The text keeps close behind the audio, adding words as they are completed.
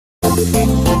Clever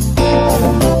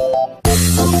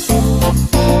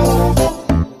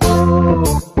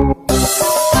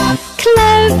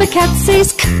cat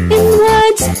says k in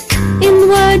words, in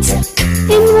words,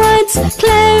 in words.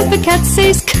 Clever cat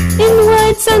says k in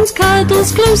words and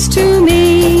cuddles close to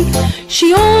me.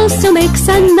 She also makes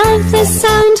another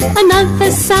sound,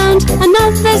 another sound,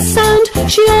 another sound.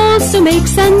 She also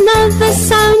makes another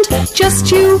sound. Just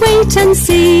you wait and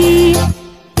see.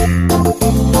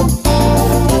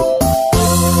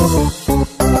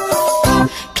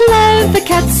 Clever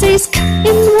cat says k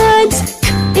in words,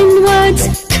 in words,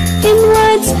 in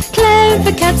words.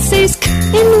 Clever cat says k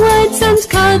in words and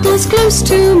cuddles close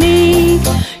to me.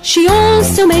 She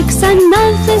also makes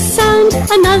another sound,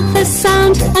 another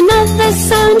sound, another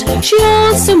sound. She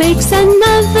also makes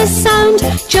another sound.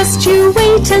 Just you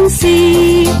wait and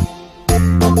see.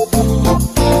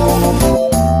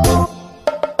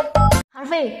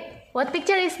 Harvey, what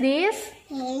picture is this?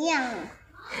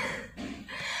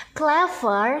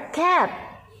 Clever cat.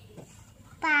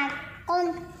 Cat.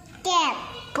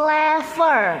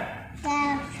 Clever.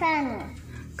 Clever.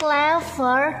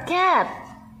 Clever cat.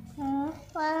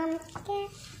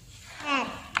 Cat.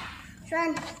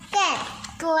 Cat.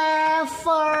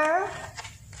 Clever.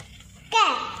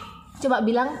 Cat. Coba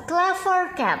bilang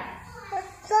clever cat.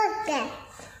 Cat.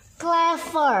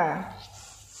 Clever.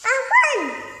 Apple.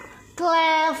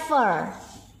 Clever.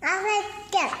 Apple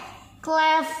cat.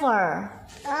 Clever.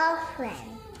 Apple.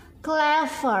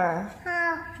 Clever.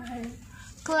 Apple.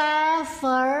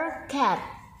 Clever cat.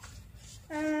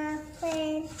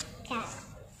 Apple cat.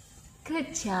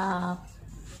 Good job.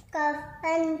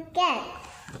 Apple cat.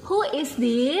 Who is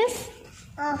this?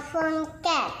 Apple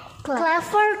cat.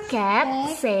 Clever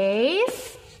cat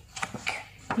says.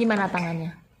 Gimana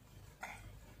tangannya?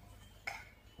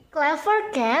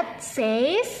 Clever cat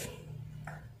says.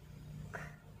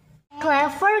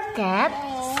 Clever cat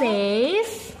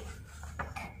says.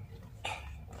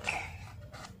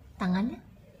 Tangannya.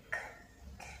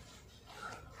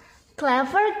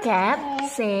 Clever cat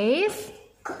says.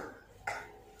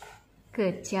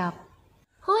 Good job.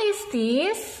 Who is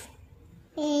this?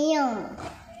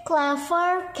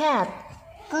 Clever cat.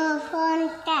 Clever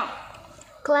cat.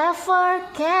 Clever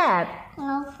cat.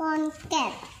 Clever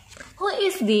cat. Who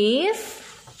is this?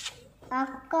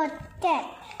 Apple cat.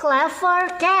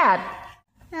 Clever cat.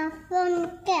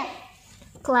 Apple cat.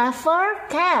 Clever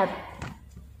cat.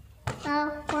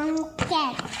 Apple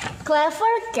cat.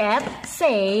 Clever cat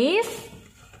says.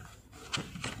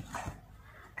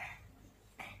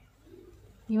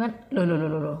 Gimana?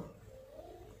 Loh.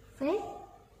 Say.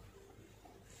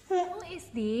 Who is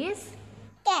this?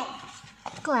 Cat.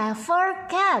 Clever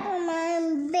cat.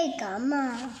 Big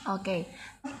mama. Okay.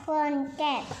 Apple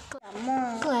cat.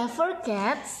 Mama. Clever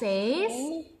cat says.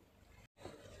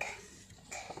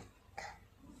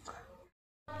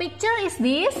 Picture is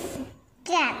this?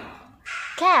 Cat.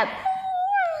 Cat.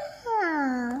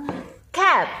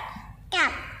 Cat.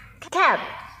 Cat. Cat.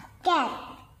 Cat.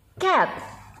 Cat.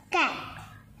 Cat.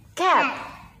 Cat.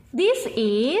 This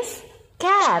is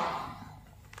cat.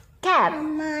 Cat.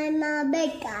 Mama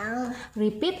big.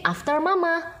 Repeat after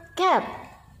mama. Cat.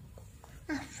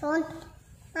 Apple.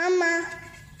 Mama.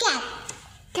 Cat.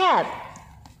 Cat.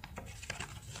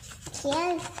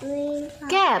 Cat.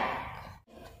 Cat.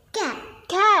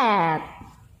 Cat.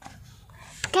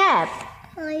 Cat.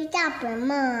 Cat.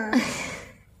 Mama.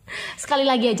 Sekali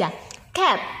lagi aja.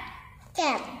 Cat.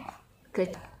 Cat.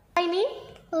 Good. Ini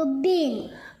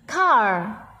Bin.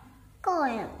 car.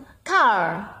 Coil.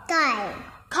 Car. Guy.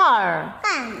 Car.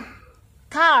 Can.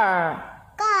 Car.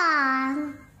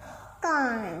 Can.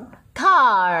 Can.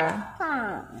 Car.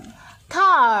 Can.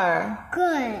 Car.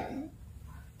 Good.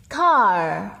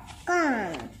 Car.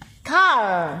 Can.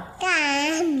 Car.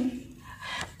 Can.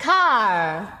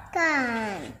 Car.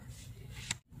 Can.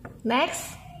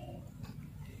 Next.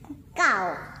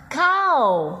 Cow.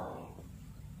 Cow.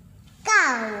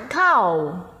 Cow. Cow.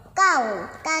 Cow.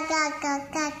 Cow.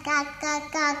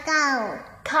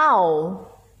 Cow.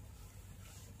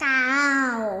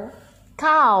 Cow.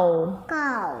 Cow.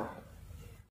 Cow.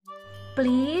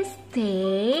 Please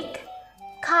take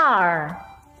car.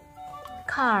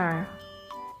 Car.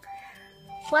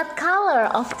 What color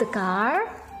of the car?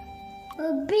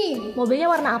 Bin. Mobilnya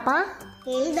warna apa?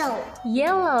 Yellow.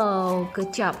 Yellow. Good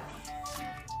job.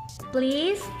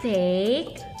 Please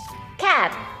take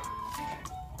cat.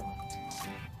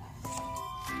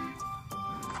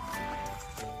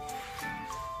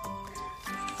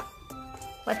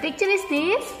 What picture is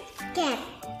this? Cat.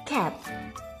 Cat.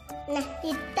 Nah,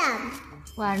 hitam.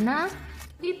 Warna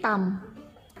hitam.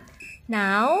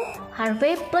 Now,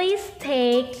 Harvey, please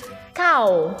take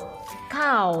cow.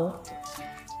 Cow.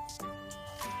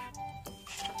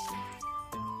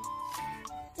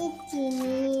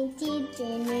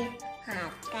 Cicini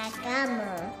harta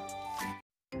kamu.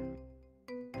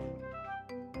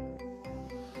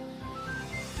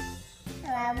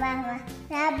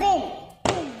 Rabin.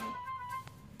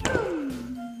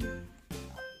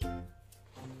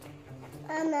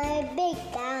 Mama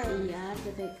pegang. Iya,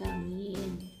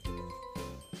 pegangin.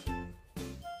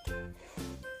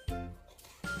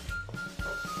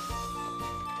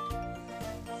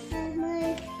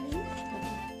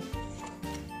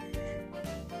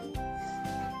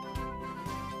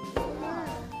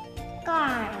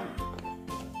 Corn.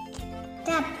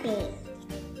 Tapi.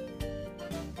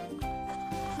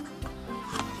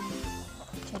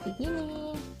 Jadi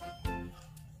gini.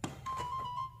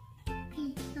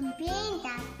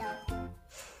 Pintar.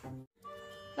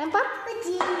 Lempar.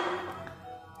 Uji.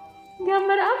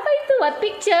 Gambar apa itu? What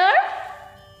picture?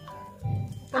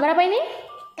 Gambar apa ini?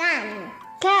 Kan.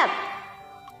 Cat.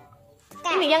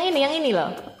 Cat. Yang ini loh.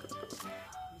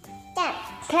 Cat.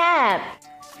 Cat.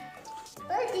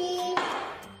 Uji.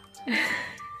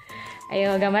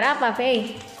 Ayo, gambar apa,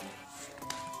 Faye?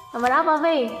 Gambar apa,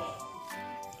 Faye?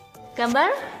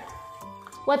 Gambar?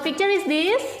 What picture is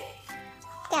this?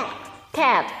 Cat.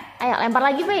 Cat. Ayo, lempar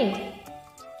lagi, Faye.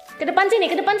 Ke depan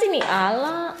sini.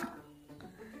 Alah.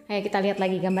 Ayo kita lihat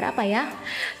lagi gambar apa ya?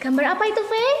 Gambar apa itu,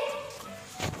 Faye?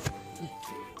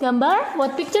 Gambar?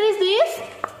 What picture is this?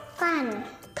 Kan.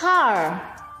 Car.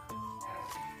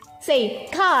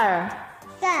 Say car.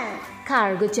 Kan.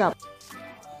 Car, good job.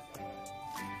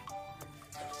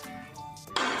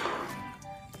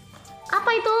 Apa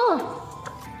itu?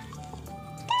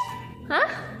 Hah?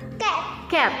 Cat.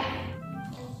 Cat.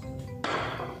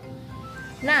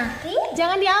 Nah,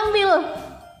 jangan diambil.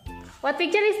 What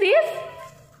picture is this?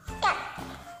 Cat.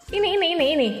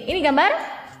 Ini gambar?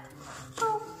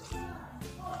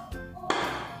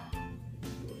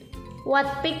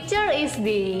 What picture is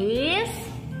this?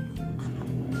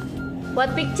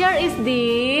 What picture is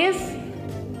this?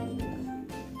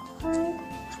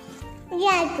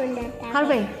 Ya sudah tahu.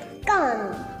 Harvey.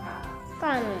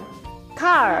 Kan.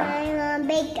 Car. Mama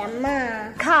pegang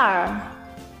ma. Car.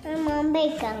 Mama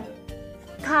pegang.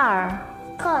 Car.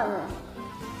 Kan.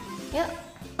 Yuk.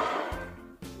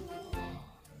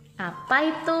 Apa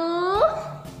itu?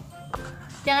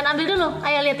 Jangan ambil dulu.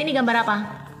 Ayo lihat ini gambar apa?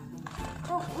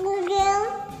 Mobil.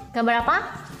 Gambar apa?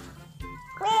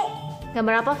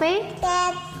 Gambar apa, Faye?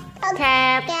 Cat.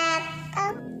 Cat. Cat.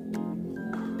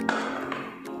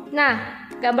 Nah,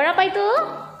 gambar apa itu?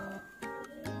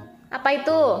 Apa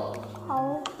itu?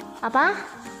 Kau. Apa?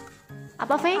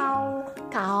 Apa, Faye? Kau.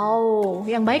 Kau.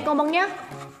 Yang baik ngomongnya.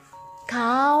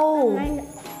 Kau.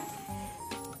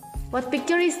 What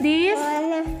picture is this?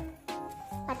 Mana?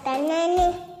 Katanya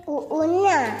nih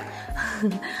uuna.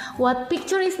 What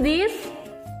picture is this?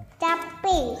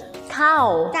 Tapi.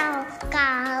 Cow.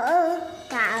 Kau.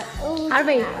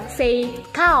 Harvey, say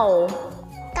cow.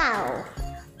 Cow.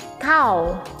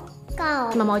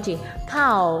 Mama Oci.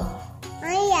 Cow.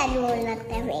 Ayah dulu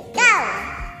tapi kau.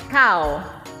 Cow.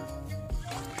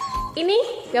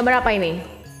 Ini gambar apa ini?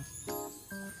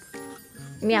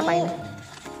 Ini apa ini?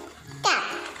 Cat.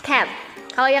 Cat.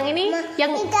 Kalau yang ini,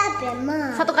 yang Tidak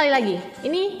ma. satu kali lagi.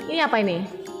 Ini apa ini?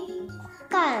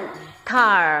 Kan.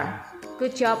 Car.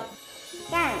 Good job.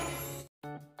 Kan.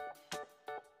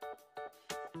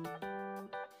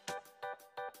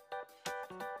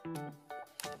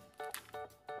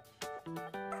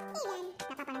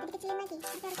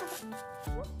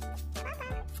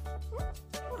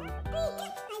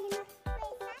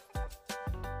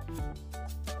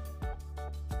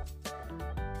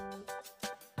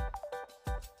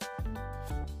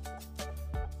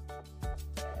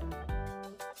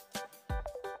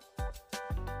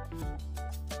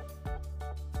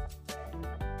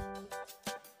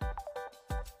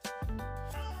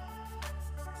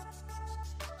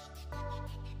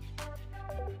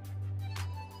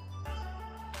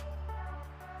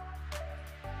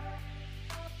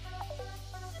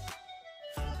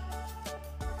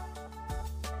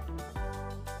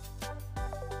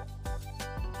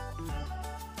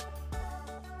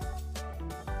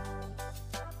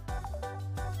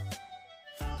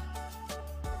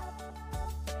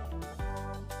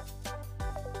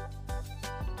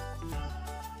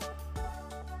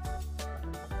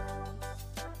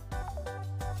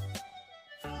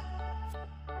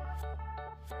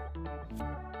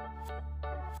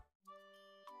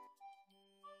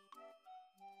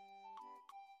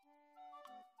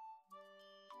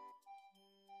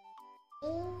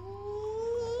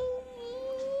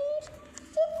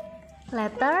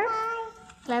 Letter.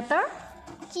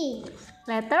 C.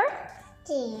 Letter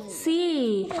C.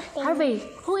 C. Harvey,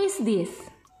 who is this?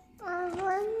 I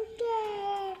want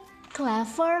cat.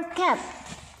 Clever cat.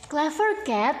 Clever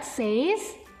cat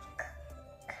says.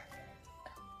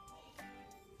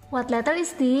 What letter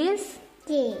is this?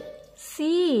 C.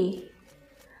 C.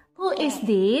 Who is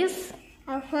this?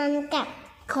 I want cat.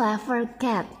 Clever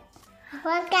cat. I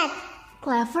want cat.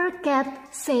 Clever cat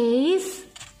says.